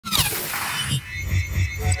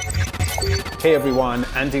Hey everyone,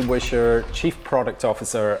 Andy Wisher, Chief Product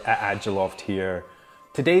Officer at Agiloft here.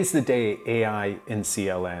 Today's the day AI in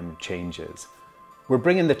CLM changes. We're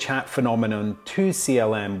bringing the chat phenomenon to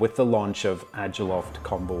CLM with the launch of Agiloft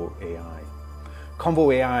ConvoAI.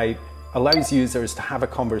 ConvoAI allows users to have a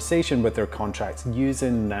conversation with their contracts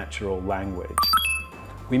using natural language.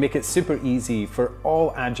 We make it super easy for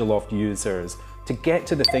all Agiloft users to get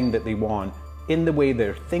to the thing that they want in the way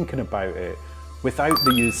they're thinking about it, without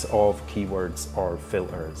the use of keywords or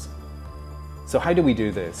filters. So how do we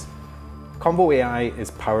do this? ConvoAI is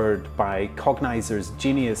powered by Cognizer's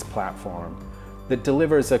Genius platform that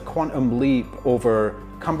delivers a quantum leap over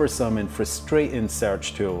cumbersome and frustrating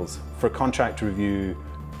search tools for contract review,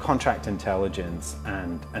 contract intelligence,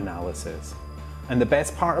 and analysis. And the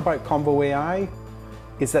best part about ConvoAI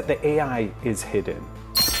is that the AI is hidden.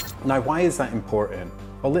 Now, why is that important?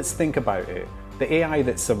 Well, let's think about it. The AI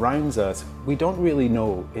that surrounds us, we don't really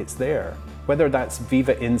know it's there. Whether that's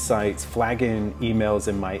Viva Insights flagging emails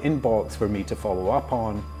in my inbox for me to follow up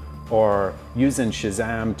on, or using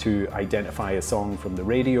Shazam to identify a song from the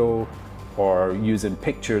radio, or using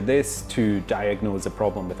Picture This to diagnose a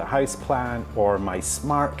problem with a house plant, or my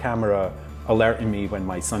smart camera alerting me when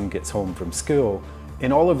my son gets home from school.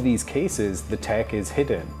 In all of these cases, the tech is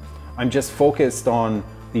hidden. I'm just focused on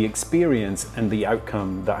the experience and the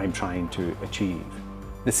outcome that I'm trying to achieve.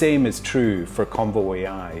 The same is true for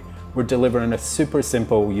ConvoAI. We're delivering a super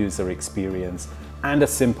simple user experience and a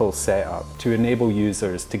simple setup to enable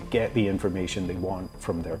users to get the information they want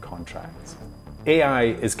from their contracts. AI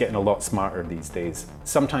is getting a lot smarter these days.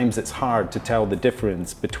 Sometimes it's hard to tell the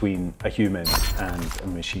difference between a human and a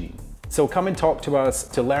machine. So come and talk to us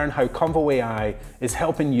to learn how ConvoAI is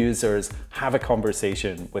helping users have a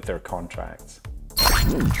conversation with their contracts.